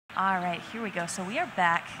All right, here we go. So we are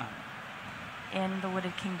back in the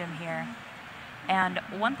Wooded Kingdom here. And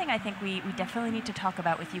one thing I think we definitely need to talk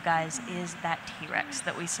about with you guys is that T-Rex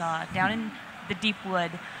that we saw down in the deep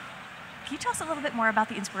wood. Can you tell us a little bit more about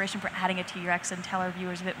the inspiration for adding a T-Rex and tell our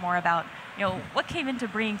viewers a bit more about, what came into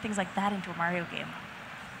bringing things like that into a Mario game?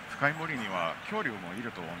 深い森には恐竜もい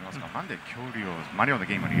ると思いますが、なんで恐竜をマリオの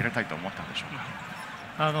ゲームに入れたいと思ったんでしょう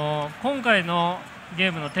か。今回のゲ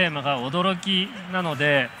ームのテーマが驚きなの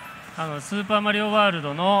で、スーパーマリオワール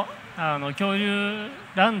ドの恐竜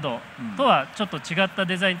ランドとはちょっと違った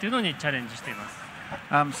デザインというのにチャレンジしています。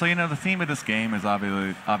So the theme of this game is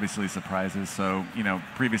obviously surprises. So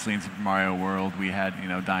previously in Super Mario World we had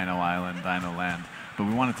Dino Island, Dino Land, but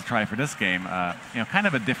we wanted to try for this game kind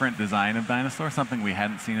of a different design of dinosaur, something we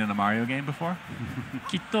hadn't seen in a Mario game before.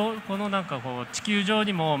 きっとこの地球上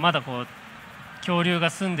にもまだ恐竜が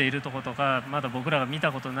住んでいるところとか、まだ僕らが見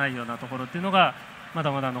たことないようなところっていうのがま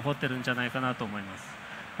だまだ残ってるんじゃないかなと思います。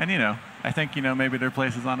And I think maybe there are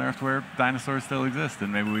places on Earth where dinosaurs still exist,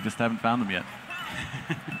 and maybe we just haven't found them yet.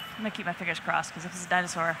 I'm gonna keep my fingers crossed because if it's a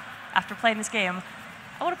dinosaur, after playing this game,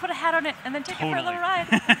 I want to put a hat on it and then take it for a little ride.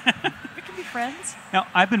 We can be friends. Now,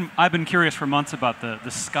 I've been curious for months about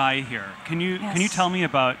the sky here. Can you tell me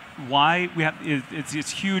about why we have it's this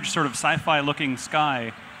huge sort of sci-fi looking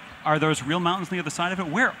sky? Are those real mountains on the other side of it?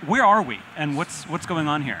 Where are we, and what's going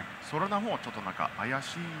on here? 空の方ちょっと怪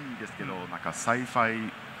しいですけど、サイファイ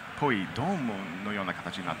っぽいドームのような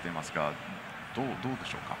形になっていますが、どうで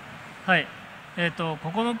しょうか。はい。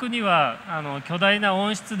ここの国は巨大な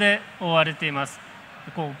温室で覆われています。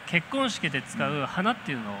結婚式で使う花っ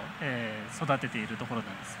ていうのを、育てているところな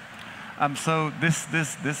んです。So this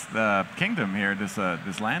kingdom here,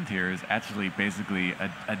 this land here is actually basically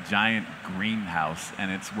a giant greenhouse,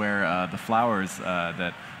 and it's where the flowers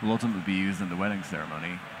that will ultimately be used in the wedding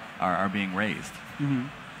ceremony are being raised.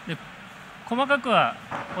 で細かくは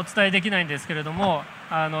お伝えできないんですけれども、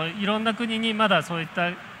いろんな国にまだそういっ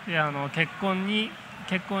た結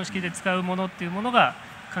婚式で使うものっていうものが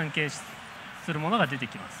関係するものが出て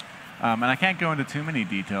きます。And I can't go into too many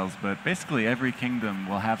details, but basically every kingdom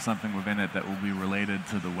will have something within it that will be related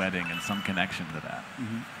to the wedding and some connection to that.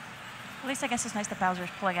 At least I guess it's nice that Bowser's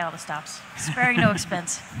pulling out all the stops, sparing no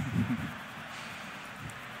expense.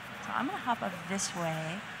 So I'm going to hop up this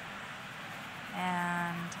way.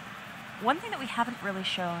 And one thing that we haven't really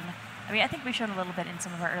shown, I think we've shown a little bit in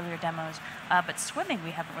some of our earlier demos, but swimming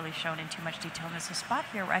we haven't really shown in too much detail. And there's a spot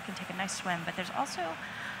here where I can take a nice swim, but there's also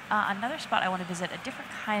another spot I want to visit, a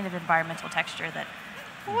different kind of environmental texture that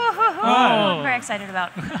I'm very excited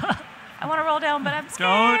about. I want to roll down, but I'm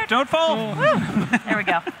scared. Don't fall. There we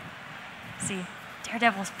go. See,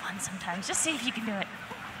 Daredevil's fun sometimes. Just see if you can do it.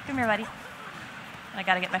 Come here, buddy. I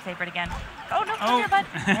got to get my favorite again. Oh, no, come here, bud.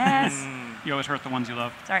 Yes. You always hurt the ones you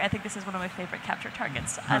love. Sorry, I think this is one of my favorite capture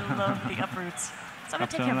targets. I love the uproots. So I'm going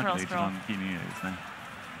to take him for a scroll.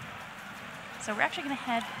 So we're actually going to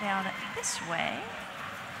head down this way.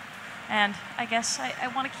 And I guess I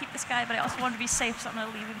want to keep this guy, but I also want to be safe, so I'm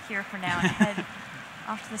going to leave him here for now and head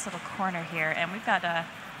off to this little corner here. And we've got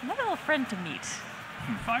another little friend to meet.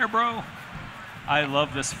 Fire, bro. I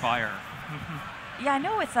love this fire. Yeah, I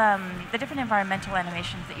know with the different environmental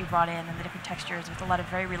animations that you brought in and the different textures with a lot of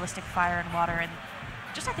very realistic fire and water, and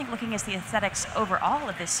just I think looking at the aesthetics overall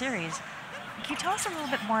of this series, can you tell us a little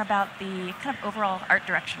bit more about the kind of overall art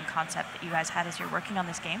direction concept that you guys had as you're working on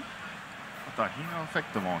this game? また火のエフェ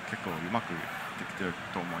クトも結構うまくできてる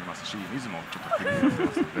と思いますし、水もちょっとクリアして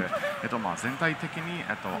ますので、全体的に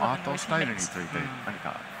アートスタイルについて何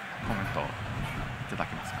かコメントいただ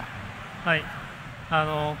けますか。はい。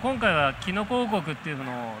今回はキノコ王国っていう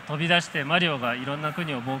のを飛び出してマリオがいろんな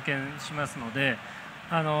国を冒険しますので、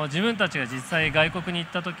自分たちが実際外国に行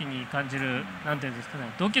った時に感じるなんていうんですかね、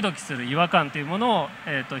ドキドキする違和感というものを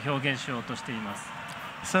表現しようとしています。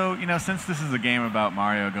So, since this is a game about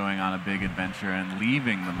Mario going on a big adventure and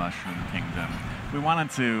leaving the Mushroom Kingdom, we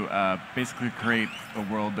wanted to basically create a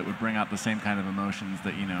world that would bring out the same kind of emotions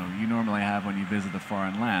that, you normally have when you visit a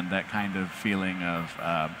foreign land, that kind of feeling of,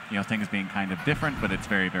 things being kind of different, but it's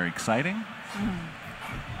very, very exciting.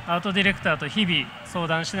 アートディレクターと日々相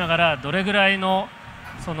談しながら、どれぐらいの、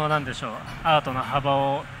なんでしょう、アートの幅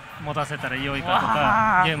を持たせたら良いかと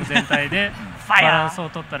か、ゲーム全体でバランスを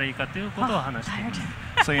取ったらいいかということを話しています。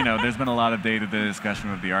So, there's been a lot of day-to-day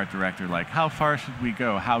discussion with the art director, like how far should we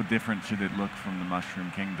go? How different should it look from the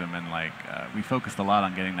Mushroom Kingdom? And we focused a lot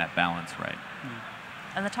on getting that balance right.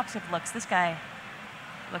 On the topic of looks, this guy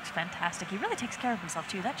looks fantastic. He really takes care of himself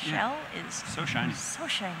too. That shell is so shiny. So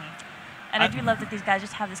shiny. And I do love that these guys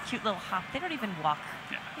just have this cute little hop. They don't even walk.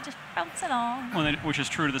 Yeah. They just bounce along. Well, which is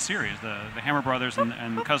true to the series. The Hammer brothers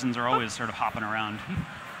and cousins are always sort of hopping around.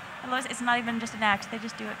 It's not even just an act. They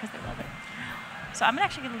just do it because they love it. So I'm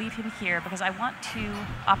actually going to leave him here because I want to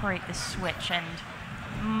operate this switch. And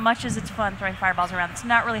much as it's fun throwing fireballs around, it's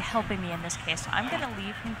not really helping me in this case. So I'm going to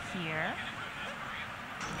leave him here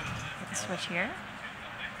with the switch here.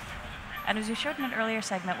 And as we showed in an earlier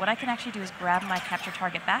segment, what I can actually do is grab my capture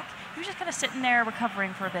target back. He was just kind of sitting there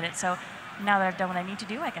recovering for a bit. So now that I've done what I need to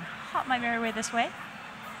do, I can hop my merry way this way.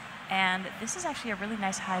 And this is actually a really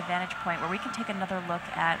nice high vantage point where we can take another look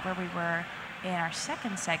at where we were in our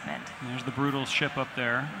second segment. And there's the brutal ship up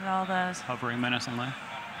there. With all those hovering menacingly.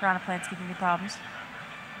 piranha plants giving me problems.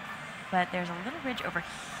 But there's a little ridge over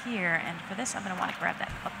here, and for this, I'm going to want to grab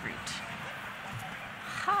that uproot.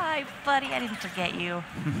 Hi, buddy. I didn't forget you.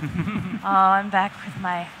 Oh, I'm back with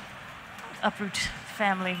my uproot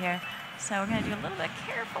family here. So we're going to do a little bit of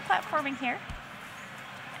careful platforming here.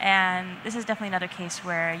 And this is definitely another case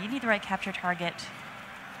where you need the right capture target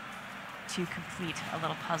to complete a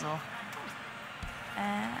little puzzle.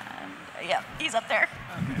 And yeah, he's up there.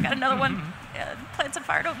 Got another one. Plants and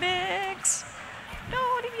fire don't mix. No,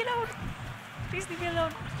 leave me alone. Please leave me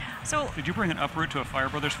alone. So, did you bring an uproot to a Fire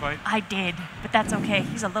Brothers fight? I did, but that's okay.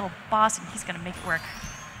 He's a little boss, and he's going to make it work.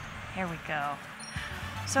 Here we go.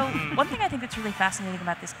 So one thing I think that's really fascinating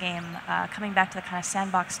about this game, coming back to the kind of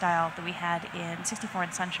sandbox style that we had in 64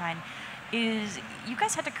 and Sunshine, is you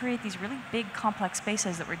guys had to create these really big, complex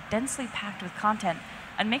spaces that were densely packed with content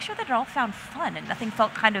and make sure that it all found fun and nothing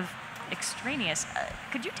felt kind of extraneous.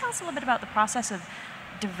 Could you tell us a little bit about the process of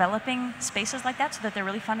developing spaces like that so that they're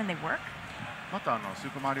really fun and they work? またスー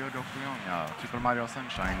パーマリオ64やスーパーマリオサン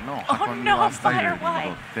シャインの箱庭スタイルに戻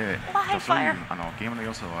ってそういうゲームの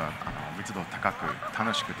要素は密度高く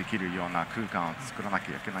楽しくできるような空間を作らなき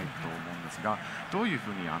ゃいけないと思うんですがどういう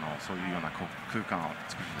ふうにそういうような空間を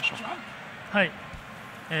作るんでしょうか。はい、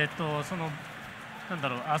そのなんだ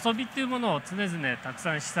ろう遊びっていうものを常々たく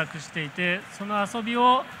さん試作していてその遊び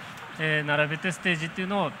を、並べてステージっていう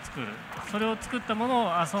のを作るそれを作ったもの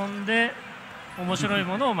を遊んで面白い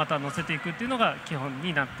ものをまた載せていくっていうのが基本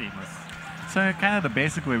になっています。So kind of the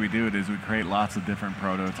basic way we do it is we create lots of different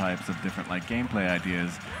prototypes of different like gameplay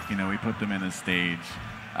ideas. You know, we put them in a stage.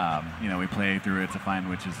 You know, we play through it to find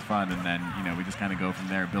which is fun, and then you know we just kind of go from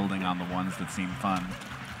there, building on the ones that seem fun.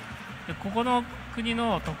 でここの国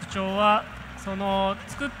の特徴はその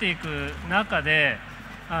作っていく中で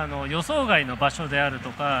予想外の場所である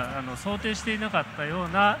とか想定していなかったよう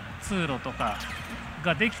な通路とか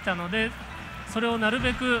ができたのでそれをなる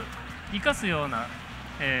べく生かすような、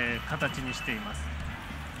形にしています。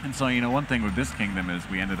And so, you know, one thing with this kingdom is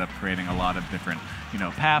we ended up creating a lot of different, you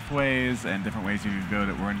know, pathways and different ways you could go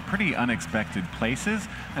that were in pretty unexpected places.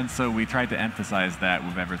 And so we tried to emphasize that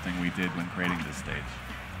with everything we did when creating this stage.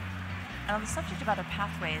 And on the subject of other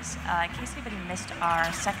pathways, in case anybody missed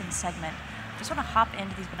our second segment, just want to hop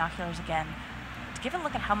into these binoculars again to give a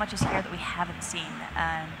look at how much is here that we haven't seen.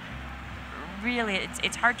 And really,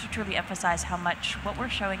 it's hard to truly emphasize how much what we're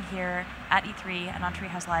showing here at E3 and on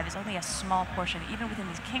Treehouse Live is only a small portion, even within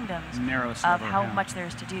these kingdoms, of how much there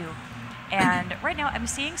is to do. And right now, I'm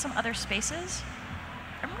seeing some other spaces.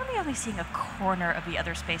 I'm really only seeing a corner of the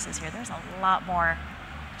other spaces here. There's a lot more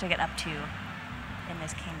to get up to in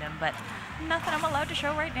this kingdom, but nothing I'm allowed to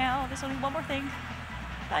show right now. There's only one more thing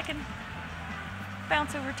that I can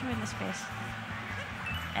bounce over to in this space,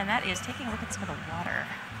 and that is taking a look at some of the water.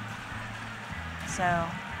 So, I'm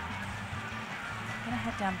gonna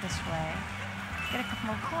head down this way, get a couple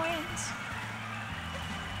more coins,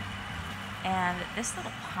 and this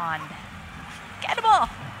little pond. Get them all!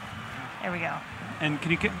 There we go. And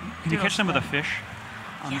can you catch some of the fish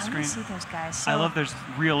on the screen? Yeah, let me see those guys. So, I love there's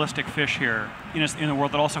realistic fish here in a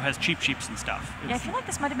world that also has cheap sheeps and stuff. Yeah, I feel like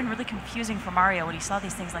this might have been really confusing for Mario when he saw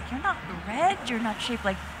these things. Like, you're not red, you're not shaped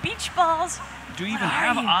like beach balls. Do you even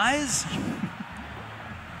have eyes?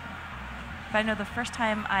 But I know the first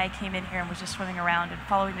time I came in here and was just swimming around and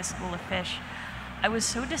following this school of fish, I was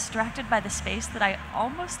so distracted by the space that I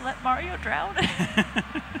almost let Mario drown.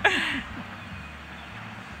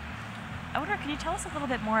 I wonder, can you tell us a little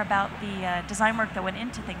bit more about the design work that went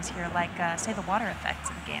into things here, like, say, the water effects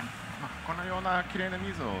in the game? このような綺麗な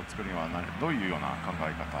水を作るにはどういうような考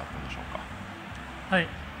え方だったでしょうか。はい。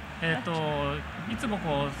いつも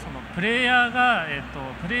こうそのプレイヤーが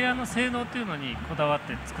プレイヤーの性能というのにこだわっ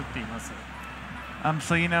て作っています。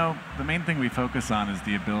So you know, the main thing we focus on is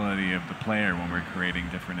the ability of the player when we're creating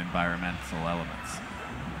different environmental elements.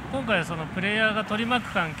 今回はそのプレイヤーが取り巻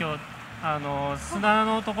く環境、砂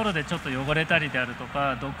のところでちょっと汚れたりであると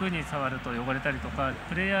か、毒に触ると汚れたりとか、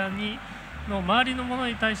プレイヤーにの周りのもの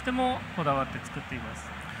に対してもこだわって作っています。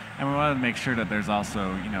And we wanted to make sure that there's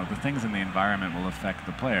also, the things in the environment will affect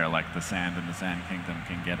the player, like the sand in the Sand Kingdom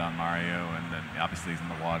can get on Mario, and then obviously he's in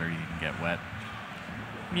the water, he can get wet.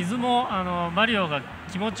 水もマリオが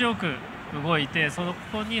気持ちよく動いて、そ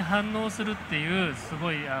こに反応するっていうす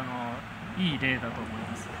ごいいい例だと思い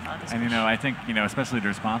ます。And I think especially the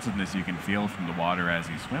responsiveness you can feel from the water as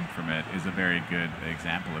you swim from it is a very good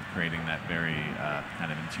example of creating that very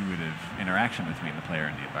kind of intuitive interaction between the player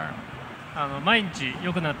and the environment. 毎日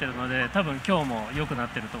良くなってるので、多分今日も良くなっ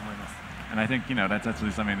てると思います。And I think that's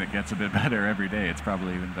actually something that gets a bit better every day. It's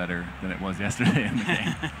probably even better than it was yesterday in the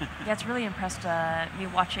game. Yeah, it's really impressed me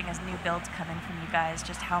watching as new builds come in from you guys,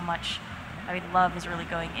 just how much love is really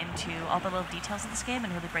going into all the little details of this game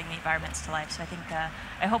and really bringing the environments to life. So I think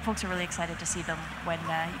I hope folks are really excited to see them when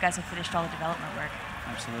you guys have finished all the development work.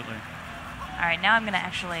 Absolutely. All right, now I'm going to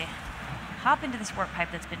actually hop into this warp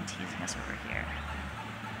pipe that's been teasing us over here.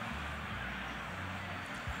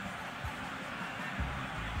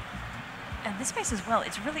 And this space as well,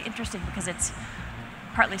 it's really interesting because it's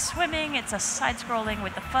partly swimming, it's a side-scrolling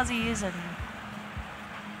with the fuzzies and...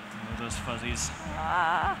 Oh, those fuzzies.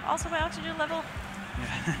 Also my oxygen level.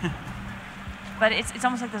 Yeah. But it's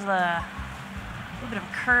almost like there's a little bit of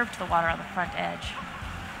a curve to the water on the front edge.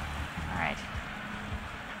 All right.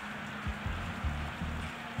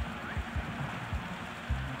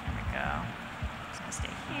 There we go. Just gonna stay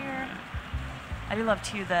here. I do love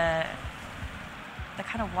too the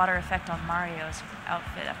kind of water effect on Mario's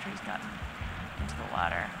outfit after he's gotten into the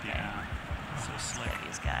water. Okay. Yeah, so slick. Let's get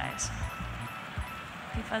these guys.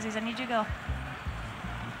 Okay, Fuzzies, I need you to go.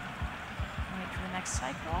 Wait for the next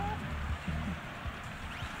cycle.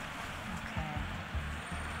 Okay.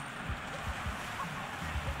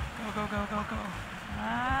 Go, go, go, go, go.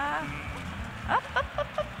 Up, up,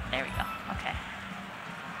 up, up. There we go. Okay.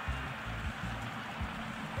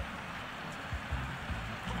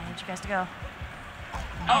 Okay, I need you guys to go.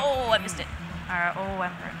 Oh, I missed it. All right. Oh,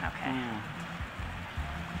 I'm hurt. Okay.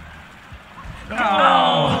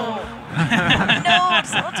 Oh! No,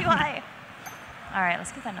 it's a little too high. All right,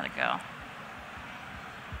 let's give that another go. All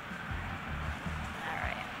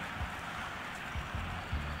right.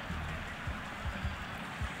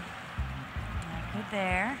 Good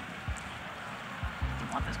there.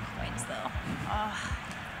 Don't want those coins though. Oh.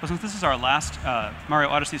 Well, since this is our last Mario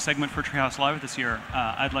Odyssey segment for Treehouse Live this year,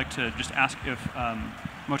 I'd like to just ask if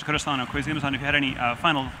Mochikura-san or Koizumi-san, if you had any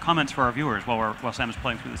final comments for our viewers while Sam is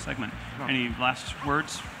playing through this segment. Any last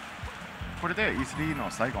words? これで E3 の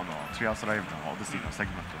最後のツリーハウスライブのオディシーのセ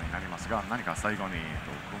グメントになりますが、何か最後に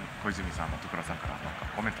小泉さん、本倉さんから何か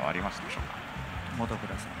コメントありましたでしょうか。本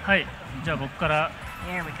倉さん。はい、じゃあ僕から。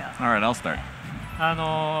Here we go. All right, I'll start.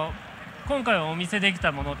 今回お見せでき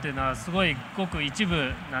たものっていうのはすごいごく一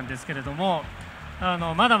部なんですけれども、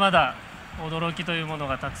まだまだ驚きというもの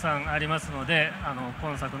がたくさんありますので、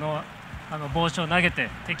今作の帽子を投げて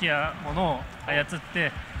敵や物を操っ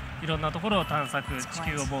ていろんなところを探索、地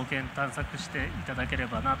球を冒険探索していただけれ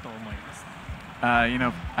ばなと思います。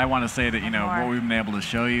I want to say that what we've been able to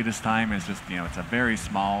show you this time is just it's a very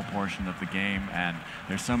small portion of the game, and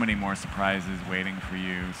there's so many more surprises waiting for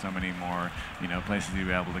you, so many more places you'll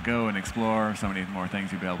be able to go and explore, so many more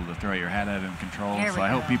things you'll be able to throw your head at and control. So I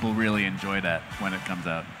hope people really enjoy that when it comes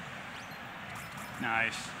out.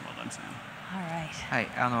 Nice, well done, Sam. All right. はい、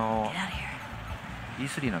Get out of here.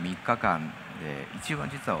 E3 の3日間で一番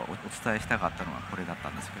実はお伝えしたかったのはこれだった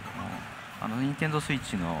んですけども、任天堂スイッ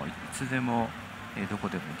チのいつでもどこ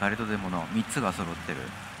でも誰とでもの3つが揃ってる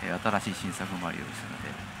新しい新作マリオです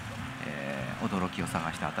ので、驚きを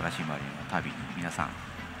探した新しいマリオの旅に皆さん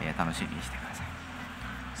楽しみにしてください。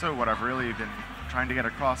So what I've really been trying to get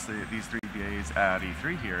across these 3 days at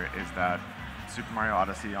E3 here is that Super Mario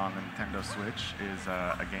Odyssey on the Nintendo Switch is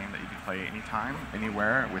a game that you can play anytime,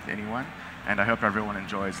 anywhere, with anyone, and I hope everyone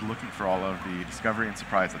enjoys looking for all of the discovery and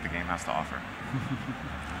surprise that the game has to offer.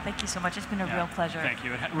 Thank you so much. It's been a real pleasure. Thank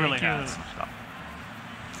you. It really has.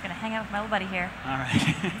 Just gonna hang out with my little buddy here. All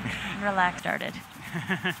right. And relax. Started.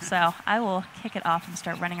 So I will kick it off and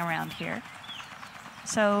start running around here.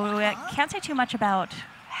 So can't say too much about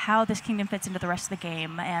how this kingdom fits into the rest of the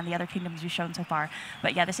game and the other kingdoms we've shown so far.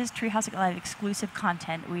 But yeah, this is Treehouse Live exclusive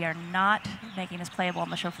content. We are not making this playable on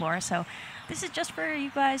the show floor. So this is just for you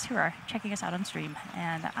guys who are checking us out on stream.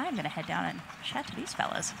 And I'm gonna head down and chat to these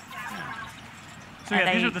fellas. So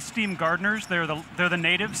yeah, these are the steam gardeners. They're the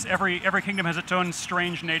natives. Every kingdom has its own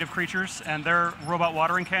strange native creatures, and they're robot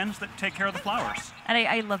watering cans that take care of the flowers. And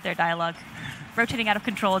I love their dialogue. Rotating out of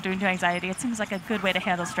control due to anxiety. It seems like a good way to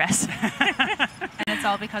handle stress. And it's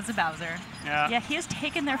all because of Bowser. Yeah. Yeah, he has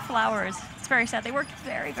taken their flowers. It's very sad. They worked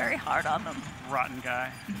very, very hard on them. Rotten guy.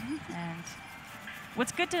 And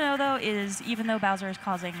what's good to know, though, is even though Bowser is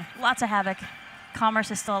causing lots of havoc,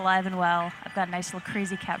 commerce is still alive and well. I've got a nice little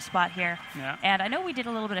crazy cap spot here. Yeah. And I know we did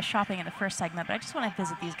a little bit of shopping in the first segment, but I just want to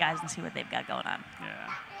visit these guys and see what they've got going on.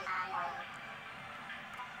 Yeah.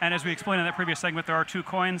 And as we explained in that previous segment, there are 2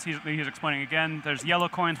 coins. He's explaining again. There's yellow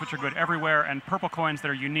coins, which are good everywhere, and purple coins that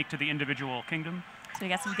are unique to the individual kingdom. So we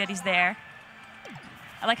got some goodies there.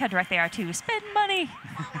 I like how direct they are, too. Spend money.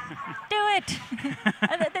 Do it.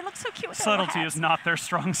 And they look so cute with their little Subtlety hats. is not their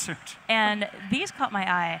strong suit. And these caught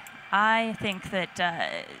my eye. I think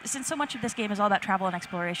that since so much of this game is all about travel and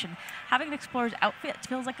exploration, having an explorer's outfit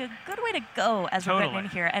feels like a good way to go as we're getting in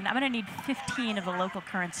here. And I'm going to need 15 of the local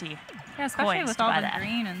currency. Yeah, especially coins with to all buy the that.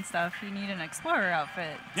 green and stuff, you need an explorer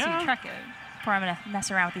outfit Yeah. to trek it. Before I'm going to mess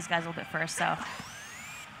around with these guys a little bit first. So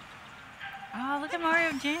Oh, look at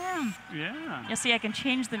Mario Jam. Yeah. you'll see I can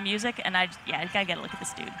change the music, and I got to get a look at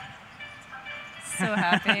this dude. So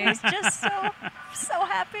happy. He's just so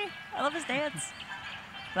happy. I love his dance.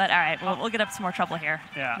 But all right, we'll get up some more trouble here.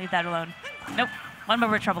 Yeah. Leave that alone. Nope. One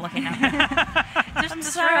more trouble looking now. Just I'm destroying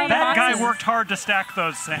sorry. That guy boxes. worked hard to stack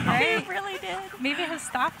those, Sam. Right? He really did. Maybe his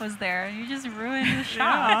stock was there. You just ruined his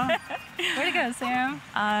shop. Yeah. Way to go, Sam.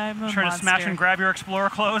 I'm a Trying to smash and grab your explorer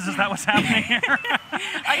clothes? Is that what's happening here?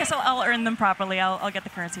 I guess I'll earn them properly. I'll get the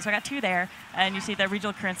currency. So I got 2 there, and you see the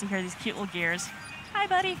regional currency here. These cute little gears. Hi,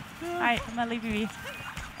 buddy. All right, I'm gonna leave you be.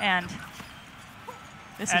 And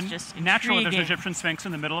this And is just naturally, there's an intriguing. Egyptian sphinx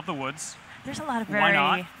in the middle of the woods. There's a lot of Why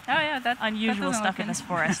not? very Oh yeah, that unusual that doesn't stuff look in this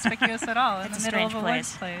forest. Conspicuous at all in It's the a middle of strange a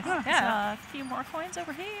woods place. place. Yeah. A few more coins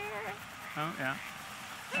over here. Oh, yeah.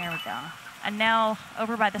 There we go. And now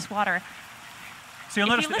over by this water. So you'll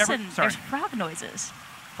If notice you that listen, sorry, there's frog noises.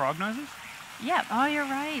 frog noises? Yeah. Oh, you're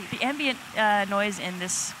right. The ambient noise in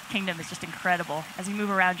this kingdom is just incredible. As you move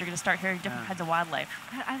around, you're going to start hearing different kinds of wildlife.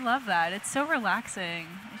 I love that. It's so relaxing.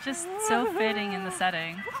 It's just so fitting in the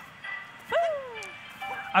setting.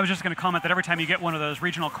 I was just going to comment that every time you get one of those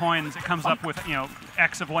regional coins, it comes up with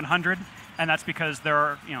X of 100, and that's because there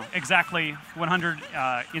are exactly 100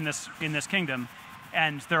 in this kingdom,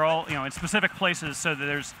 and they're all in specific places. So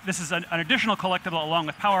that this is an additional collectible along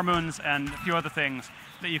with power moons and a few other things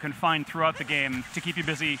that you can find throughout the game to keep you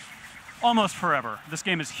busy almost forever. This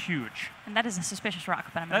game is huge. And that is a suspicious rock,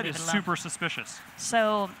 but I'm going That to leave is it alone. super suspicious.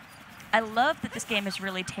 So I love that this game is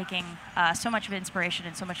really taking so much of inspiration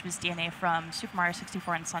and so much of its DNA from Super Mario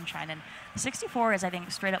 64 and Sunshine. And 64 is, I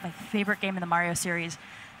think, straight up my favorite game in the Mario series.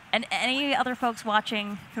 And any other folks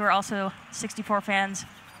watching who are also 64 fans,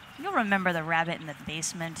 you'll remember the rabbit in the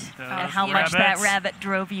basement and how much that rabbits. rabbit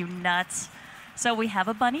drove you nuts. So we have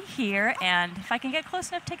a bunny here, and if I can get close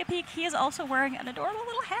enough to take a peek, he is also wearing an adorable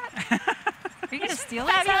little hat. Are you going to steal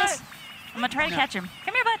his Fabulous. hat? I'm going to try to catch him.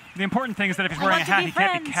 Come here, bud. The important thing is that if he's I wearing a want to hat, be he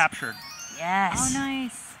can't be friends. captured. Yes. Oh,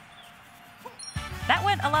 nice. That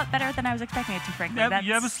went a lot better than I was expecting it to, frankly. Yeah,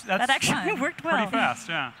 That's, that's that actually fun. worked well. Pretty fast,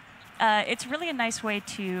 yeah. It's really a nice way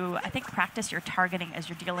to, I think, practice your targeting as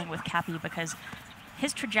you're dealing with Cappy, because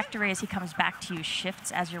his trajectory as he comes back to you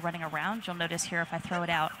shifts as you're running around. You'll notice here if I throw it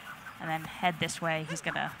out and then head this way, he's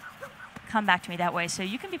going to come back to me that way. So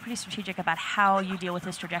you can be pretty strategic about how you deal with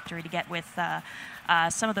his trajectory to get with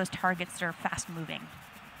some of those targets that are fast moving.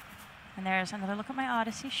 And there's another look at my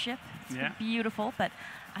Odyssey ship. It's Yeah. beautiful, but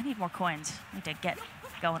I need more coins. I need to get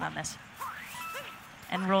going on this.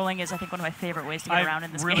 And rolling is, I think, one of my favorite ways to get around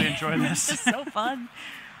in this really game. enjoy this. It's just so fun.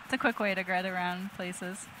 It's a quick way to get around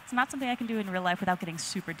places. It's not something I can do in real life without getting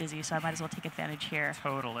super dizzy, so I might as well take advantage here.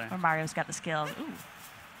 Totally. Where Mario's got the skills. Ooh.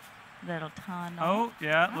 Little tunnel. Oh,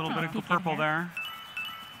 yeah, a little bit of peek in purple here. there.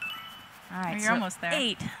 All right, You're so almost there.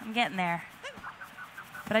 8. I'm getting there.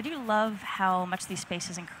 But I do love how much these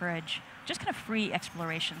spaces encourage just kind of free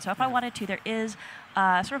exploration. So if I wanted to, there is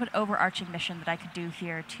sort of an overarching mission that I could do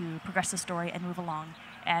here to progress the story and move along.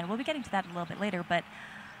 And we'll be getting to that a little bit later. But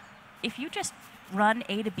if you just run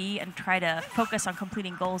A to B and try to focus on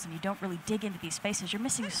completing goals and you don't really dig into these spaces, you're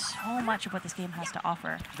missing so much of what this game has to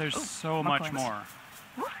offer. There's Ooh, so more much coins. more.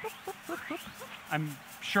 I'm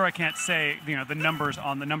sure I can't say the numbers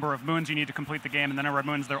on the number of moons you need to complete the game and the number of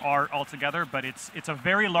moons there are altogether, but it's a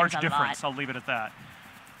very large There's a difference. lot. I'll leave it at that.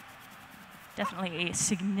 Definitely a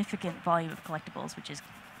significant volume of collectibles, which is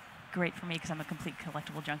great for me because I'm a complete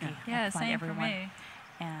collectible junkie. Yeah, I find same for everyone. me.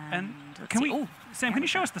 And And let's can see. we, Ooh, Sam? there Can we you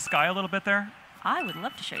show go. us the sky a little bit there? I would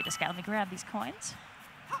love to show you this guy. Let me grab these coins.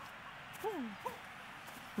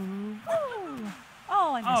 Ooh. Ooh.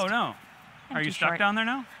 Oh, I missed. Oh, no. I'm Are you too stuck short. down there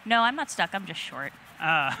now? No, I'm not stuck. I'm just short.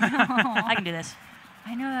 I can do this.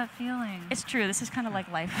 I know that feeling. It's true. This is kind of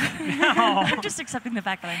like life. I'm just accepting the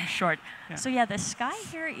fact that I'm short. Yeah. So yeah, the sky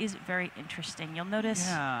here is very interesting. You'll notice.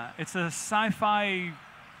 Yeah, it's a sci-fi,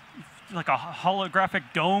 like a holographic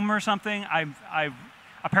dome or something. I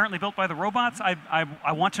apparently built by the robots. I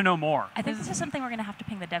want to know more. I think this is something we're going to have to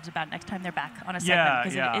ping the devs about next time they're back on a Yeah, segment,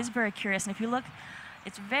 because yeah. it is very curious. And if you look,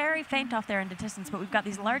 it's very faint off there in the distance, but we've got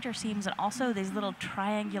these larger seams and also these little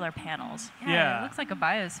triangular panels. Yeah. It looks like a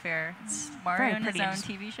biosphere. It's Mario very in his pretty. own Just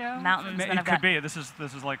TV show. Mountains. then It I've could got be. This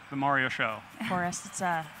is like the Mario show. forest. It's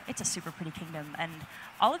a super pretty kingdom, and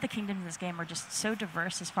all of the kingdoms in this game are just so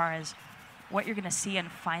diverse as far as what you're going to see and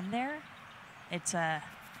find there. It's yeah,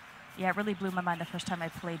 it really blew my mind the first time I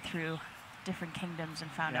played through different kingdoms and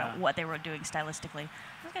found out what they were doing stylistically.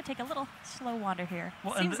 I'm just going to take a little slow wander here.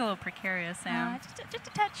 Well, Seems a little precarious, Sam. Just a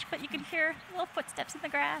touch, but you can hear little footsteps in the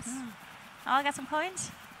grass. Oh, I got some coins.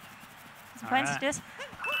 Some All coins. right. Just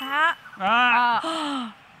ah.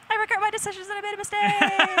 Ah! I regret my decisions and I made a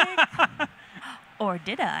mistake. Or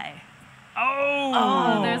did I?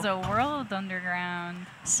 Oh! There's a world underground.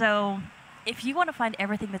 So, if you want to find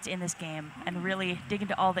everything that's in this game and really dig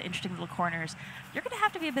into all the interesting little corners, you're going to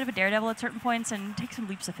have to be a bit of a daredevil at certain points and take some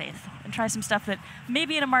leaps of faith and try some stuff that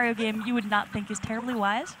maybe in a Mario game you would not think is terribly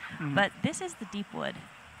wise. But this is the Deep Wood,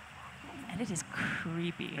 and it is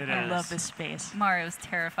creepy. It I is. love this space. Mario's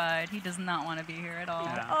terrified. He does not want to be here at all.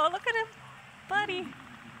 Yeah. Oh, look at him, buddy.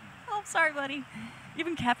 Oh, sorry, buddy.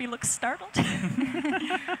 Even Cappy looks startled.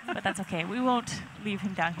 But that's okay. We won't leave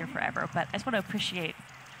him down here forever. But I just want to appreciate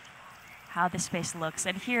how this space looks.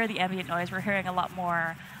 And here, the ambient noise, we're hearing a lot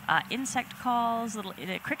more insect calls, little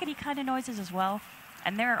crickety kind of noises as well.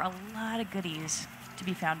 And there are a lot of goodies to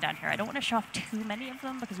be found down here. I don't want to show off too many of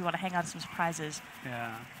them because we want to hang on to some surprises.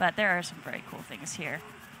 Yeah. But there are some very cool things here.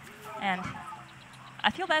 And I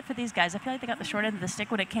feel bad for these guys. I feel like they got the short end of the stick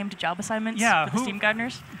when it came to job assignments Yeah, for the Steam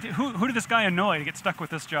Gardeners. Who did this guy annoy to get stuck with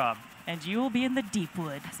this job? And you will be in the deep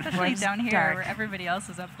wood. where Especially it's down here dark. where everybody else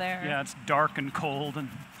is up there. Yeah, it's dark and cold. And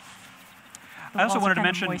The I also walls are wanted to kind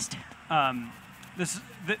of mention moist.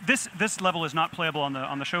 this level is not playable on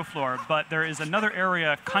the show floor, but there is another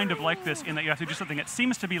area kind of like this in that you have to do something that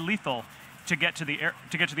seems to be lethal to get to the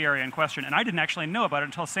area in question. And I didn't actually know about it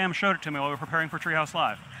until Sam showed it to me while we were preparing for Treehouse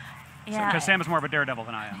Live. Yeah, Because Sam is more of a daredevil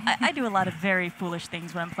than I am. I do a lot of very foolish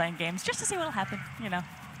things when I'm playing games, just to see what will happen, you know.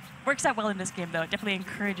 Works out well in this game, though. It definitely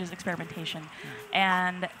encourages experimentation.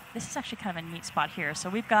 And this is actually kind of a neat spot here. So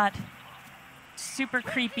we've got super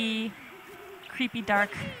creepy, dark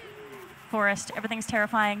forest. Everything's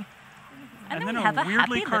terrifying. And then then we have a a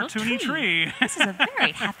weirdly happy little cartoony tree. This is a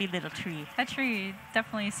very happy little tree. That tree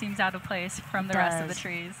definitely seems out of place from the It rest of the does.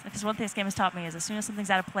 trees. If there's one thing this game has taught me is as soon as something's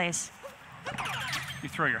out of place, You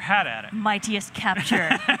throw your hat at it. mightiest capture.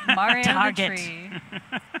 Mario the Target. tree.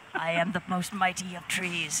 I am the most mighty of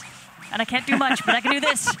trees. And I can't do much, but I can do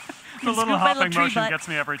this. The Can little scoop my hopping tree motion butt. gets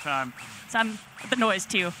me every time. So I'm the noise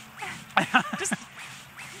too. Just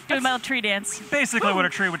doing my little tree dance. Basically what a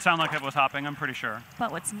tree would sound like if it was hopping, I'm pretty sure.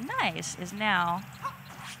 But what's nice is now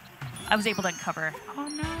I was able to uncover Oh,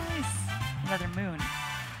 nice. another moon.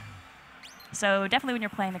 So definitely when you're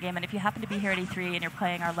playing the game, and if you happen to be here at E3 and you're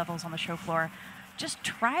playing our levels on the show floor, just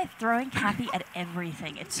try throwing Cappy at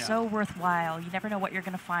everything. It's so worthwhile. You never know what you're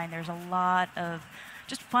going to find. There's a lot of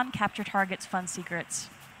just fun capture targets, fun secrets.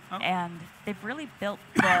 Oh. And they've really built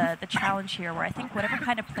the challenge here where I think whatever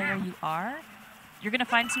kind of player you are, you're going to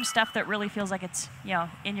find some stuff that really feels like it's, you know,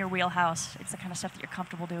 in your wheelhouse. It's the kind of stuff that you're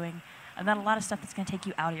comfortable doing. And then a lot of stuff that's going to take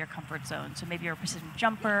you out of your comfort zone. So maybe you're a precision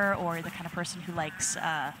jumper or you're the kind of person who likes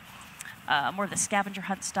more of the scavenger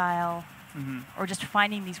hunt style, or just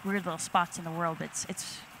finding these weird little spots in the world. It's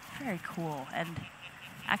very cool. And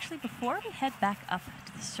actually, before we head back up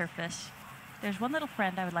to the surface, there's one little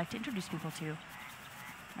friend I would like to introduce people to.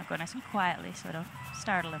 I'll go nice and quietly so I don't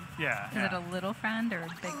startle him. Yeah. Is it a little friend or a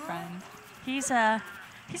big friend? He's a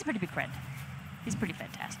pretty big friend. He's pretty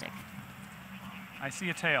fantastic. I see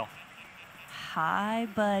a tail. Hi,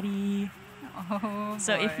 buddy. Oh,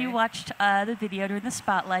 So if you boy. watched the video during the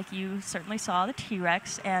spotlight, you certainly saw the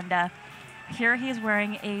T-Rex, and here he is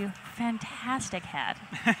wearing a fantastic hat.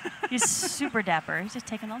 He's super dapper. He's just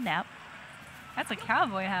taking a little nap. That's a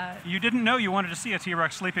cowboy hat. You didn't know you wanted to see a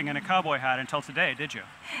T-Rex sleeping in a cowboy hat until today, did you?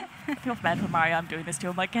 I feel bad for Mario. I'm doing this to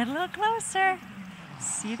him. Like, get a little closer.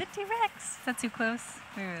 See the T-Rex. Is that too close?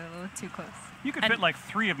 Maybe a little too close. You could And- fit like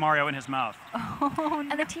 3 of Mario in his mouth.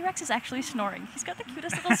 And the T-Rex is actually snoring. He's got the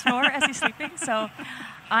cutest little snore as he's sleeping. So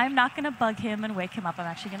I'm not going to bug him and wake him up. I'm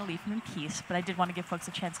actually going to leave him in peace. But I did want to give folks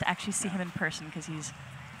a chance to actually see him in person because he's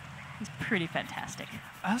pretty fantastic.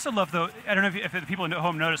 I also love, though, I don't know if the people at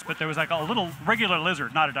home noticed, but there was like a little regular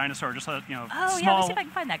lizard, not a dinosaur, just a, Oh, small, yeah, let's see if I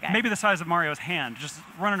can find that guy. maybe the size of Mario's hand, just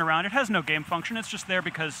running around. It has no game function. It's just there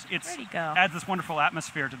because it Where'd he go? adds this wonderful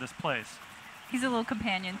atmosphere to this place. He's a little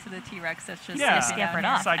companion to the T-Rex that's just Yeah. sniffing Scampered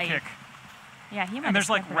down off. Sidekick. Yeah, he might And there's have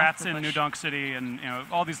like scampered off rats the in bush. New Donk City and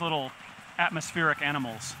all these little atmospheric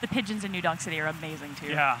animals. The pigeons in New Donk City are amazing, too.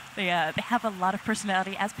 Yeah. They have a lot of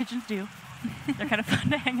personality, as pigeons do. They're kind of fun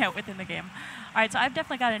to hang out with in the game. All right, so I've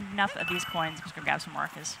definitely got enough of these coins. I'm just going to grab some more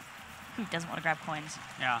because who doesn't want to grab coins?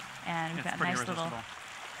 Yeah. And we've It's got a pretty nice little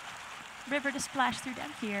irresistible. river to splash through down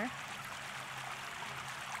here.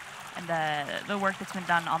 And the work that's been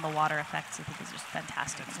done on the water effects, I think, is just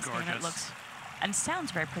fantastic It's in this game. It gorgeous. looks and sounds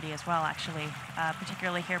very pretty as well, actually.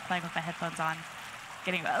 Particularly here, playing with my headphones on,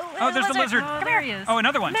 getting Oh, there's the lizard. Oh, Come there here. he is. Oh,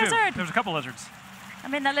 another one, Lizard. too. There's a couple lizards.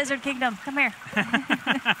 I'm in the lizard kingdom. Come here.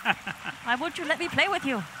 Why won't you let me play with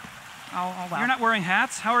you? Oh well. You're not wearing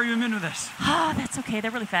hats? How are you immune to this? Oh, that's okay. They're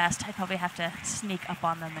really fast. I probably have to sneak up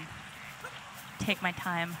on them and take my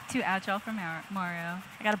time. Too agile for Mario.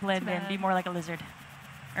 I gotta blend Too in, bad. be more like a lizard,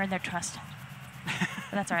 earn their trust. But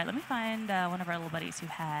that's all right. Let me find one of our little buddies who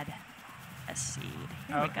had a seed.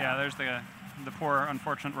 Here we go. Yeah, there's the poor,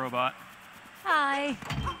 unfortunate robot. Hi.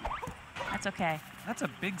 That's okay. That's a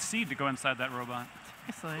big seed to go inside that robot.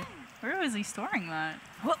 Seriously. Where was he storing that?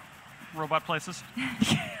 Robot places.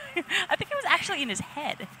 I think it was actually in his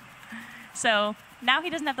head. So now he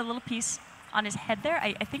doesn't have the little piece on his head there.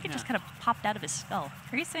 I think it just kind of popped out of his skull.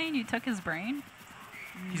 Are you saying you took his brain?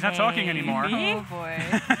 He's not talking anymore. Maybe. Oh boy.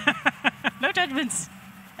 No judgments.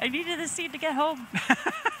 I needed the seed to get home.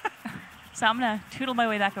 So I'm going to tootle my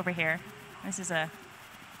way back over here. This is a...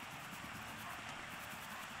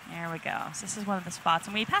 There we go. So this is one of the spots.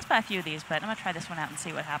 And we passed by a few of these, but I'm going to try this one out and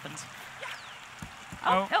see what happens.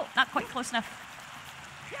 Oh, no, not quite close enough.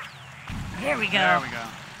 Here we go. There we go.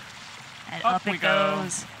 And Up up we it go.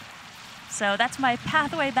 goes. So that's my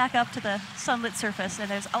pathway back up to the sunlit surface. And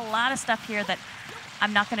there's a lot of stuff here that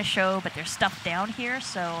I'm not going to show, but there's stuff down here.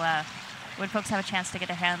 So when folks have a chance to get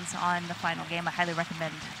their hands on the final game, I highly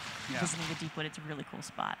recommend visiting the Deepwood. It's a really cool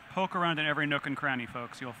spot. Poke around in every nook and cranny,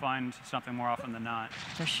 folks. You'll find something more often than not.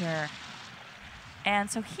 For sure. And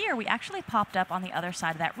so here we actually popped up on the other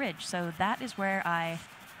side of that ridge. So that is where I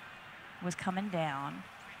was coming down.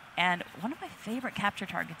 And one of my favorite capture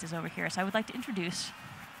targets is over here. So I would like to introduce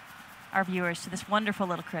our viewers to this wonderful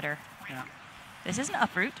little critter. Yeah. This is an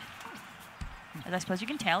uproot. As I suppose you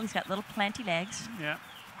can tell, he's got little planty legs. Yeah.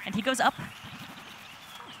 And he goes up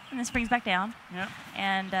and then springs back down. Yeah.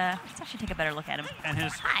 And let's actually take a better look at him. And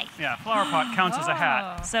his Hi. flower pot counts as a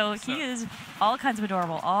hat. So he is all kinds of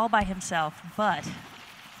adorable, all by himself. But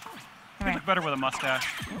He'd look better with a mustache.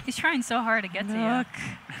 He's trying so hard to get to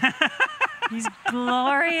look, he's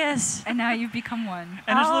glorious. you. And now you've become one.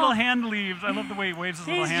 And his Oh. little hand leaves. I love the way he waves his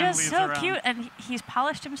little He's hand just leaves so around. cute, and he's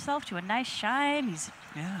polished himself to a nice shine.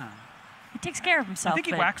 Yeah. He takes care of himself. I think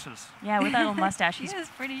he but waxes. Yeah, with that little mustache. He He's, is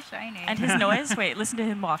pretty shiny. and his noise. Wait, listen to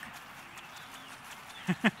him walk.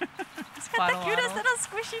 He's got the Waddle, cutest waddle. little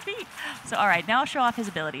squishy feet. So, all right, now I'll show off his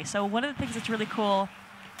ability. So, one of the things that's really cool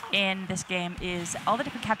in this game is all the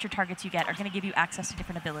different capture targets you get are going to give you access to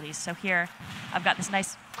different abilities. So here, I've got this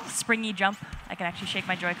nice springy jump. I can actually shake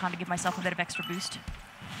my Joy-Con to give myself a bit of extra boost.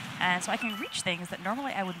 And so I can reach things that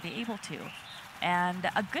normally I wouldn't be able to. And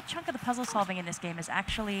a good chunk of the puzzle solving in this game is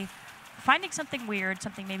actually finding something weird,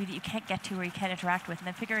 something maybe that you can't get to or you can't interact with, and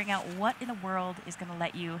then figuring out what in the world is going to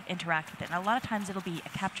let you interact with it. And a lot of times it'll be a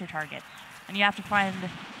capture target. And you have to find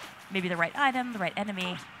maybe the right item, the right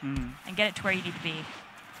enemy, and get it to where you need to be.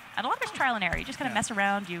 And a lot of it's trial and error. You just kind of mess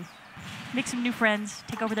around, you make some new friends,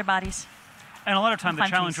 take over their bodies. And a lot of time the Fun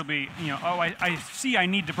challenge piece. will be, I see I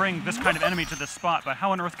need to bring this kind of enemy to this spot, but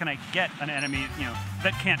how on earth can I get an enemy,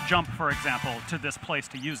 that can't jump, for example, to this place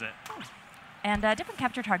to use it? And different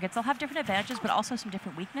capture targets, they'll have different advantages, but also some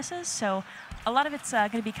different weaknesses. So a lot of it's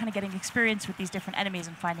going to be kind of getting experience with these different enemies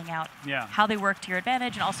and finding out how they work to your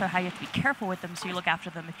advantage, and also how you have to be careful with them so you look after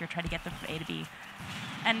them if you're trying to get them from A to B.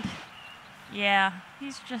 And yeah,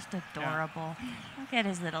 he's just adorable. Look at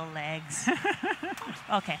his little legs.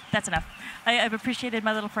 Okay, that's enough. I've appreciated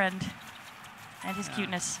my little friend and his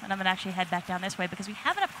cuteness, and I'm going to actually head back down this way because we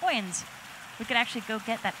have enough coins. We could actually go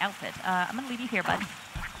get that outfit. I'm going to leave you here, bud.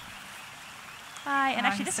 Hi, and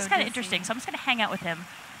actually he's this is so kind of dizzy. interesting, so I'm just going to hang out with him.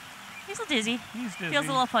 He's a little dizzy. He's dizzy. Feels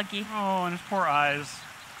a little funky. Oh, and his poor eyes.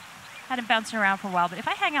 Had him bouncing around for a while, but if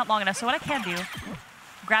I hang out long enough, so what I can do,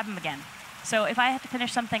 grab him again. So if I had to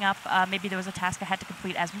finish something up, maybe there was a task I had to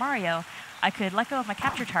complete as Mario, I could let go of my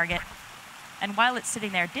capture target, and while it's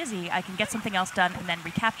sitting there dizzy, I can get something else done and then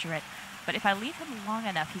recapture it. But if I leave him long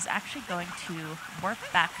enough, he's actually going to warp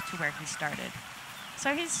back to where he started.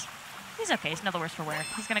 So he's okay. He's no the worse for wear.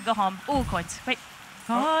 He's going to go home. Ooh, coins. Wait.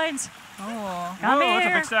 Coins. Oh. Come Whoa, here. that's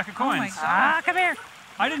a big stack of Oh my coins. God. Come here.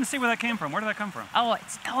 I didn't see where that came from. Where did that come from? Oh,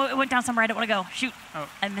 it went down somewhere I don't want to go. Shoot. Oh.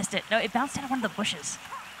 I missed it. No, it bounced out of one of the bushes.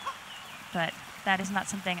 But that is not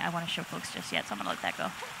something I want to show folks just yet, so I'm going to let that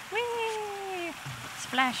go. Whee!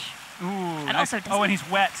 Splash. Ooh, And nice. also, Oh, and he's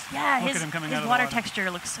wet. Yeah, Look his at him coming his out of water the water. texture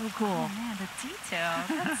looks so cool. Oh man, the detail.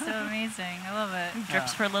 That's so amazing. I love it.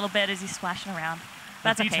 Drips for a little bit as he's splashing around.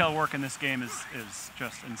 That's the okay. detail work in this game is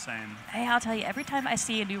just insane. Hey, I'll tell you, every time I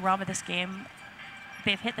see a new ROM of this game,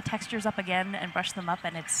 they've hit the textures up again and brushed them up,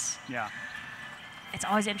 and it's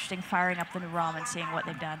always interesting firing up the new ROM and seeing what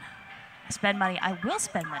they've done. Spend money. I will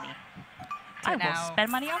spend money. I will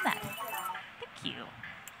spend money on that. Thank you.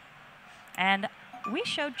 And we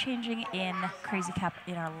showed changing in Crazy Cap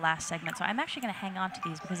in our last segment, so I'm actually going to hang on to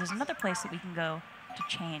these because there's another place that we can go to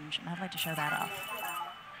change, and I'd like to show that off.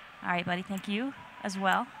 All right, buddy, thank you as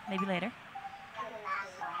well. Maybe later.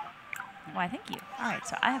 Why, thank you. All right,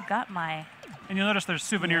 so I have got my... And you'll notice there's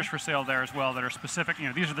souvenirs for sale there as well that are specific. You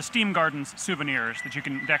know, these are the Steam Gardens souvenirs that you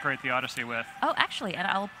can decorate the Odyssey with. Oh, actually, and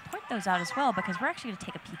I'll point those out as well because we're actually going to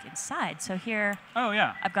take a peek inside. So here, Oh,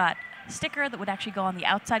 yeah. I've got a sticker that would actually go on the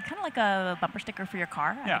outside, kind of like a bumper sticker for your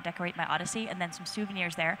car. I Yeah. can decorate my Odyssey, and then some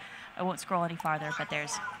souvenirs there. I won't scroll any farther, but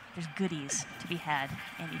there's goodies to be had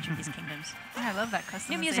in each of these kingdoms. Oh, I love that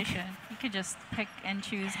New music. customization. You could just pick and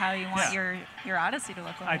choose how you want your Odyssey to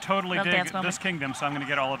look like. I totally Little dance dig moment. this kingdom, so I'm going to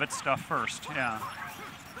get all of its stuff first. Yeah.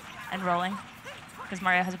 And rolling, because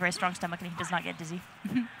Mario has a very strong stomach and he does not get dizzy.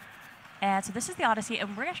 And so this is the Odyssey,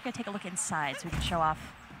 and we're actually going to take a look inside so we can show off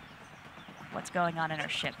what's going on in our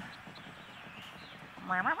ship.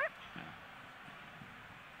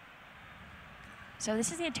 So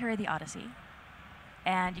this is the interior of the Odyssey.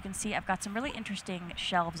 And you can see I've got some really interesting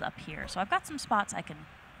shelves up here. So I've got some spots I can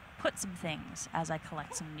put some things as I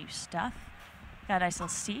collect some new stuff. Got a nice little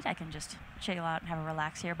seat. I can just chill out and have a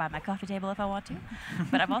relax here by my coffee table if I want to.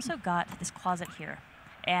 But I've also got this closet here.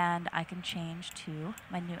 And I can change to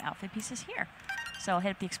my new outfit pieces here. So I'll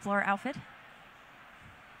hit up the Explorer outfit.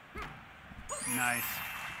 Nice.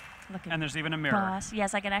 Looking And there's even a mirror. boss.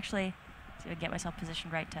 Yes, I can actually see if I can get myself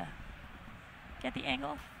positioned right to get the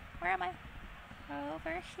angle. Where am I?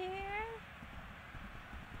 Over here.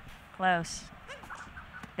 Close.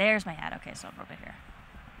 There's my hat. Okay, so I'm over here.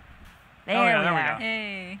 There, Oh, yeah, we there we are. go.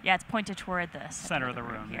 Hey. Yeah, it's pointed toward the Center of the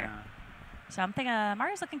room, here. yeah. So I'm thinking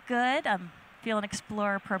Mario's looking good. I'm feeling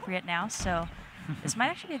Explorer appropriate now, so this might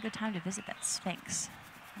actually be a good time to visit that Sphinx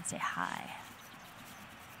and say hi.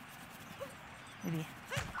 Maybe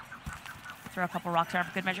throw a couple rocks around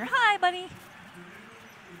for good measure. Hi, buddy.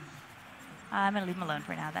 I'm going to leave him alone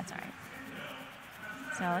for now. That's all right.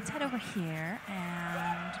 So let's head over here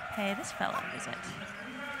and pay this fellow a visit.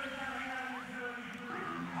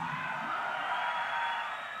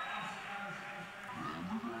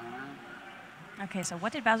 Okay, so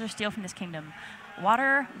what did Bowser steal from this kingdom?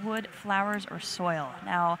 Water, wood, flowers, or soil?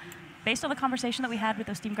 Now, based on the conversation that we had with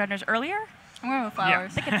those Steam Gardeners earlier, I'm going with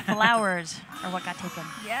flowers. I think flowers are what got taken.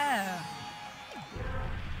 Yeah.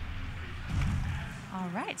 All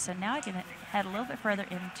right, so now I can head a little bit further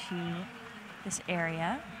into this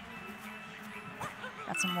area.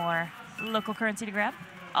 Got some more local currency to grab.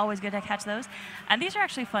 Always good to catch those. And these are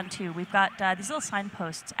actually fun too. We've got these little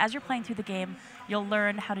signposts. As you're playing through the game, you'll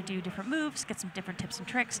learn how to do different moves, get some different tips and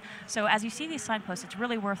tricks. So as you see these signposts, it's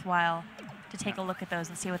really worthwhile to take a look at those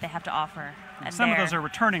and see what they have to offer. And Some of those are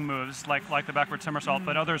returning moves, like the backward somersault,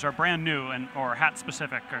 but others are brand new or hat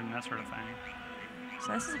specific and that sort of thing.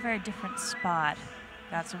 So this is a very different spot.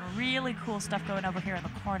 Got some really cool stuff going over here in the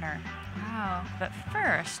corner. Wow. But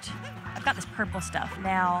first, I've got this purple stuff.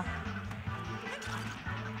 Now,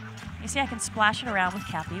 you see I can splash it around with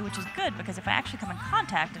Cappy, which is good because if I actually come in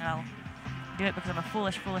contact, and I'll do it because I'm a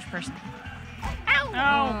foolish, foolish person. Ow!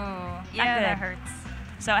 Oh, yeah, good. that hurts.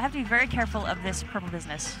 So I have to be very careful of this purple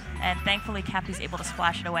business. And thankfully, Cappy's able to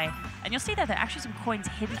splash it away. And you'll see that there are actually some coins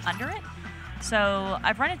hidden under it. So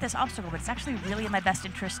I've run into this obstacle, but it's actually really in my best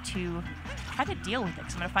interest to try to deal with it.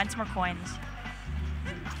 Because I'm going to find some more coins.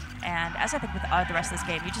 And as I think with the rest of this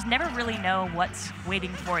game, you just never really know what's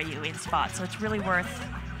waiting for you in spots. So it's really worth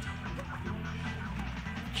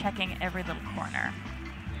checking every little corner.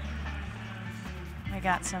 We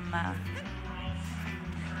got some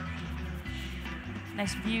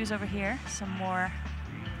nice views over here. Some more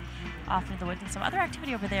off into the woods and some other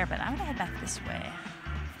activity over there, but I'm going to head back this way.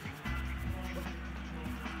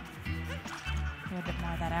 Get a bit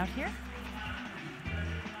more of that out here.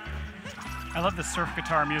 I love the surf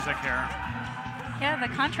guitar music here. Yeah,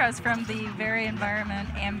 the contrast from the very environment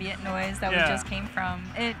ambient noise that we just came from.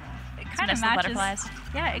 It kind of matches.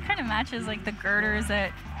 Yeah, it kind of matches like the girders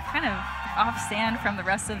that kind of offstand from the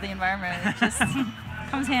rest of the environment. It just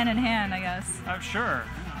comes hand in hand, I guess. I'm sure.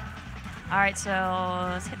 All right, so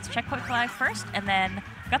let's hit the checkpoint flag first, and then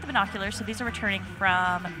we've got the binoculars. So these are returning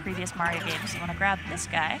from previous Mario games. So I want to grab this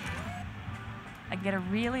guy. I can get a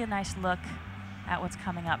really nice look at what's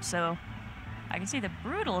coming up. So I can see the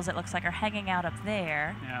Brutals, it looks like, are hanging out up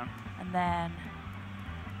there. Yeah. And then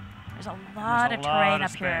there's a lot of terrain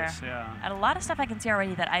up here. Yeah. And a lot of stuff I can see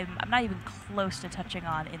already that I'm not even close to touching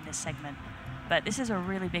on in this segment. But this is a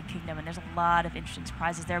really big kingdom, and there's a lot of interesting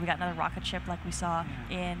surprises there. We got another rocket ship like we saw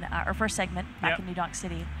in our first segment back in New Donk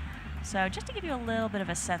City. So just to give you a little bit of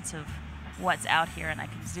a sense of what's out here, and I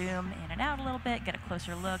can zoom in and out a little bit, get a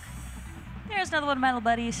closer look. There's another one of my little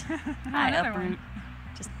buddies. Hi, Uproot.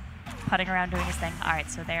 Just putting around doing his thing. All right,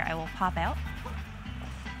 so there I will pop out.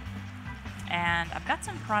 And I've got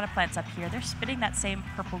some piranha plants up here. They're spitting that same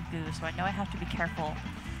purple goo, so I know I have to be careful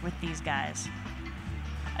with these guys.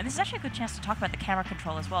 And this is actually a good chance to talk about the camera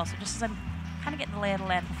control as well. So just as I'm kind of getting the lay of the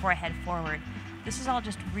land before I head forward, this is all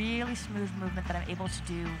just really smooth movement that I'm able to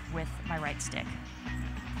do with my right stick.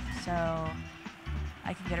 So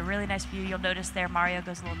I can get a really nice view. You'll notice there Mario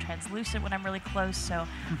goes a little translucent when I'm really close, so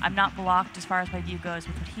I'm not blocked as far as my view goes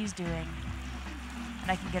with what he's doing. And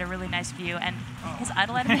I can get a really nice view. And his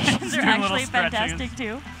idle animations are actually fantastic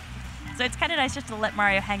too. So it's kind of nice just to let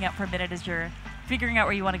Mario hang out for a minute as you're figuring out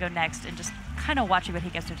where you want to go next and just kind of watching what he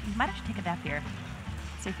gets to. He might actually take a nap here.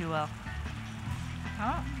 See if he will.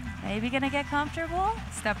 Oh. Maybe gonna get comfortable.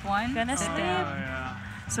 Step one. Gonna sleep. Yeah.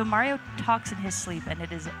 So Mario talks in his sleep, and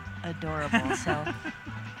it is adorable. So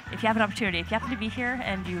if you have an opportunity, if you happen to be here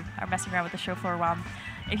and you are messing around with the show for a while,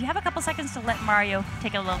 if you have a couple seconds to let Mario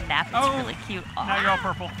take a little nap, it's really cute. Now you're all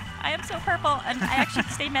purple. I am so purple, and I actually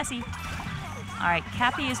stay messy. All right,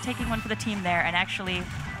 Cappy is taking one for the team there, and actually,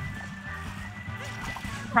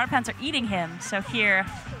 the piranha plants are eating him. So here,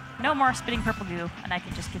 no more spitting purple goo, and I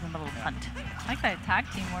can just give him a little hunt. I like that tag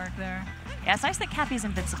teamwork there. Yeah, it's nice that Cappy's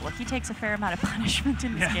invincible. He takes a fair amount of punishment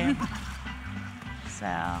in this game. So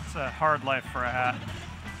it's a hard life for a hat.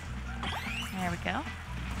 There we go.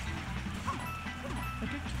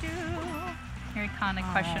 Your iconic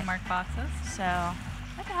question mark boxes. So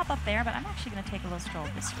I can hop up there, but I'm actually going to take a little stroll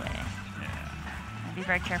this way. Yeah. And be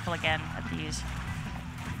very careful again at these.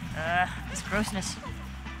 This grossness.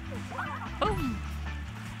 Boom!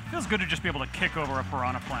 Feels good to just be able to kick over a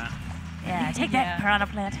piranha plant. Yeah, take that, piranha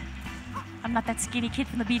plant. I'm not that skinny kid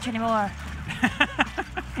from the beach anymore.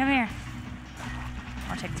 Come here. I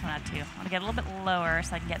want to take this one out too. I want to get a little bit lower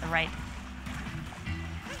so I can get the right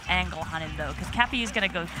angle on him though, because Cappy is going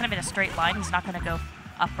to go kind of in a straight line. He's not going to go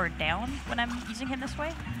up or down when I'm using him this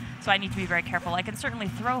way. So I need to be very careful. I can certainly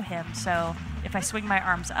throw him, so if I swing my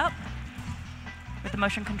arms up, with the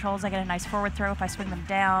motion controls I get a nice forward throw. If I swing them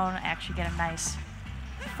down, I actually get a nice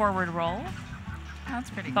forward roll. That's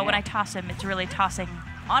pretty good. But when I toss him, it's really tossing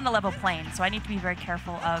on a level plane, so I need to be very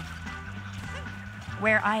careful of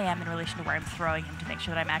where I am in relation to where I'm throwing him to make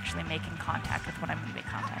sure that I'm actually making contact with what I'm going to make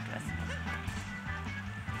contact with.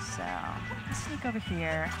 So, let's sneak over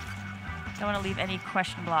here. Don't want to leave any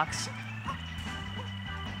question blocks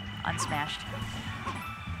unsmashed.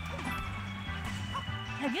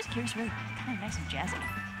 Yeah, the music here is really kind of nice and jazzy.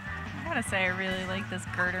 I gotta say, I really like this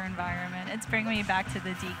girder environment. It's bringing me back to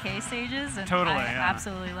the DK stages, and Totally, I yeah.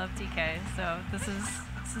 absolutely love DK. So this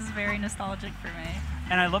is very nostalgic for me.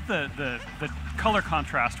 And I love the color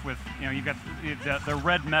contrast with, you know, you've got the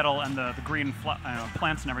red metal and the green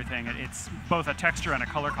plants and everything. It's both a texture and a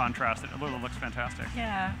color contrast. It really looks fantastic.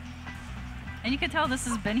 Yeah. And you can tell this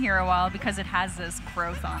has been here a while because it has this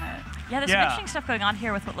growth on it. Yeah, there's some interesting stuff going on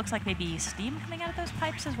here with what looks like maybe steam coming out of those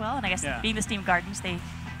pipes as well. And I guess being the steam gardens, they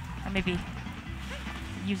are maybe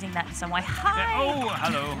using that in some way. Hi! Oh,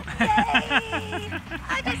 hello. Yay!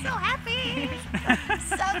 I'm just so happy.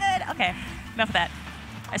 So good. Okay, enough of that.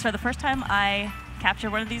 I swear, the first time I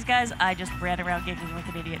captured one of these guys, I just ran around giggling like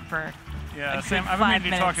an idiot for Yeah, Sam, I've been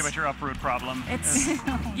meaning to talk to you about your uproot problem. It's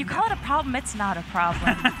you call it a problem, it's not a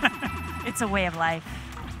problem. It's a way of life.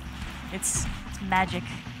 It's magic.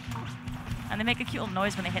 And they make a cute little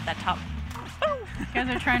noise when they hit that top. You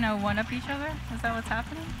guys are trying to one-up each other? Is that what's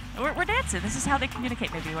happening? We're dancing. This is how they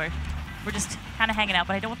communicate, maybe. We're just kind of hanging out,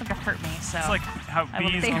 but I don't want them to hurt me, so... It's like how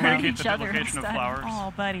bees communicate the location of flowers.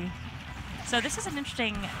 Oh, buddy. So this is an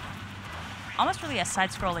interesting, almost really a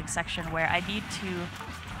side-scrolling section where I need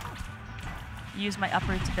to use my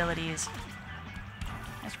uproots abilities.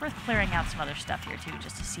 It's worth clearing out some other stuff here, too,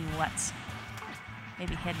 just to see what's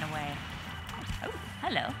maybe hidden away. Oh,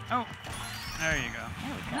 hello. Oh, there you go.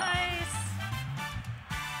 There we go. Nice.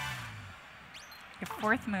 Your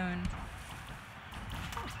 4th moon.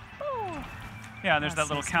 Ooh. Yeah, and there's That's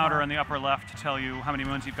that little so counter smart. on the upper left to tell you how many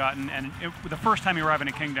moons you've gotten. And the first time you arrive in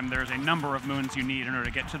a kingdom, there's a number of moons you need in order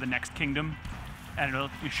to get to the next kingdom. And it'll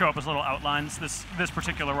show up as little outlines. This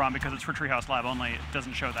particular ROM, because it's for Treehouse Live only, it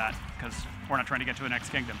doesn't show that because we're not trying to get to the next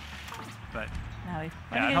kingdom. But No, we're it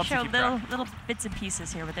going to helps to show keep little bits and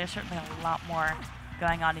pieces here, but there's certainly a lot more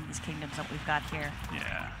going on in these kingdoms that we've got here.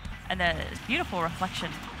 yeah. And the beautiful reflection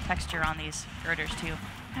texture on these girders, too. Yeah,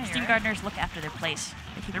 you're Steam right. gardeners look after their place.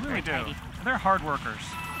 They keep They it really very do. tidy. They're hard workers.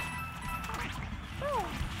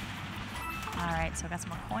 All right, so I got some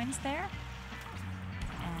more coins there.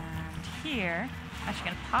 And here, I'm actually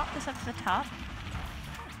going to pop this up to the top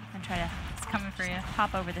and try to It's coming for you.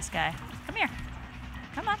 pop over this guy. Come here.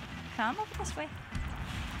 Come on. Come over this way.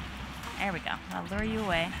 There we go. I'll lure you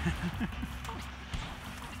away. And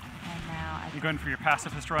now You going for your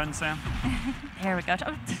pacifist run, Sam? there we go.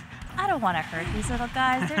 Oh, I don't want to hurt these little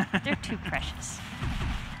guys. They're too precious.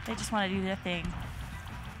 They just want to do their thing.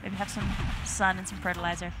 Maybe have some sun and some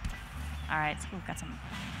fertilizer. All right, so we've got some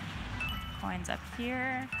coins up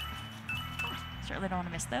here. Certainly don't want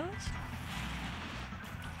to miss those.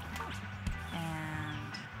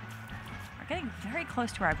 And we're getting very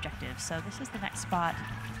close to our objective, so this is the next spot.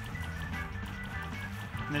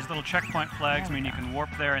 And these little checkpoint flags There we mean you go. can warp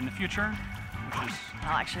there in the future, which is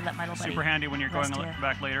I'll actually let my little buddy super handy when you're going rest here.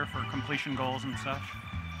 back later for completion goals and such.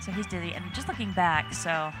 So he's dizzy, and just looking back,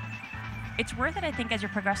 so it's worth it, I think, as you're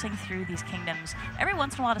progressing through these kingdoms, every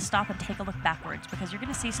once in a while to stop and take a look backwards, because you're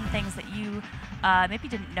going to see some things that you maybe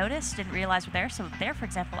didn't notice, didn't realize were there. So there, for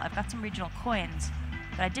example, I've got some regional coins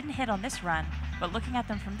that I didn't hit on this run, but looking at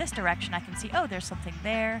them from this direction, I can see, oh, there's something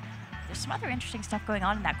there. There's some other interesting stuff going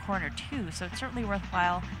on in that corner, too, so it's certainly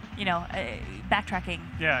worthwhile, you know, backtracking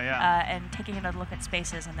and taking another look at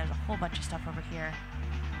spaces, and there's a whole bunch of stuff over here.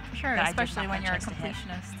 For sure, that I did especially not when get you're a chance to hit.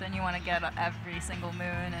 completionist and you want to get every single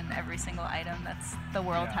moon and every single item that's the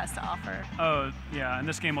world Yeah. has to offer. Oh, yeah, and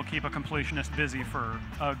this game will keep a completionist busy for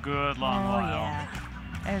a good long while. Yeah.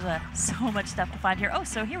 There's so much stuff to find here. Oh,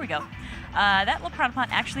 so here we go. That little Pronopont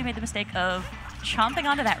actually made the mistake of chomping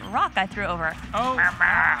onto that rock I threw over. Oh,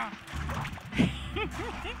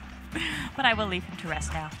 But I will leave him to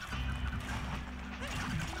rest now.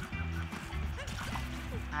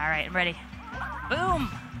 All right, I'm ready. Boom!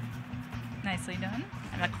 Nicely done.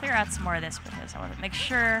 I'm going to clear out some more of this because I want to make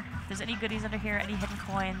sure if there's any goodies under here, any hidden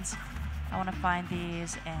coins. I want to find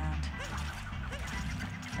these, and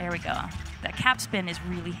there we go. That cap spin is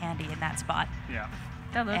really handy in that spot. yeah.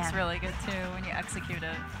 That looks And- really good too when you execute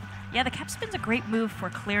it. Yeah, the cap spin's a great move for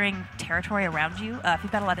clearing territory around you. If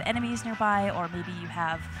you've got a lot of enemies nearby, or maybe you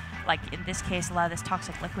have, like in this case, a lot of this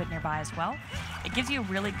toxic liquid nearby as well. It gives you a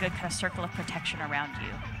really good kind of circle of protection around you.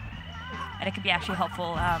 And it can be actually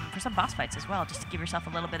helpful for some boss fights as well, just to give yourself a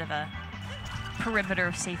little bit of a perimeter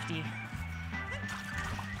of safety.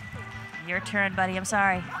 Your turn, buddy. I'm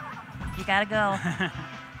sorry. You gotta go.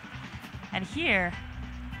 And here,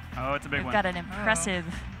 Oh, it's a big we've one. got an impressive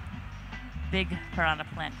big piranha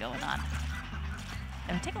plant going on.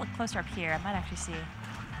 If I take a look closer up here, I might actually see.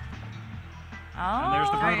 Oh, And there's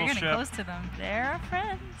the Oh, brutal you're getting ship. close to them. they're our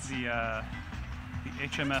friends. The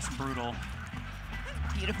HMS Brutal.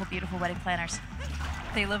 Beautiful, beautiful wedding planners.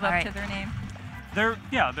 They live All up right. to their name. They're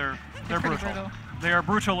pretty brutal. brutal. They are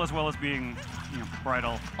brutal as well as being,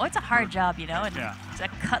 bridal. Oh, it's a hard job, you know, and Yeah. it's a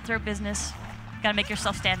cutthroat business. Gotta make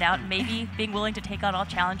yourself stand out, and maybe being willing to take on all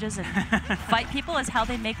challenges and fight people is how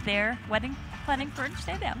they make their wedding planning furniture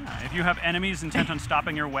stand out. If you have enemies intent on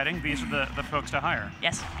stopping your wedding, these are the folks to hire.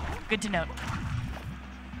 Yes, good to note.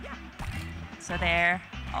 So there.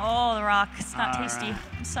 Oh, the rock. It's not All tasty. right.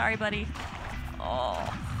 I'm sorry, buddy.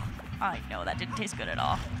 Oh, I know that didn't taste good at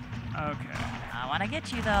all. Okay. I want to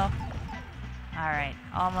get you, though. All right,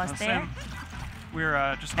 almost there. Sam,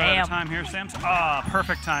 we're just about out Bam. of time here, Sam.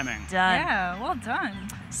 Perfect timing. Done. Yeah, well done.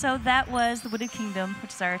 So that was the Wooded Kingdom,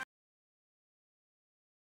 which is our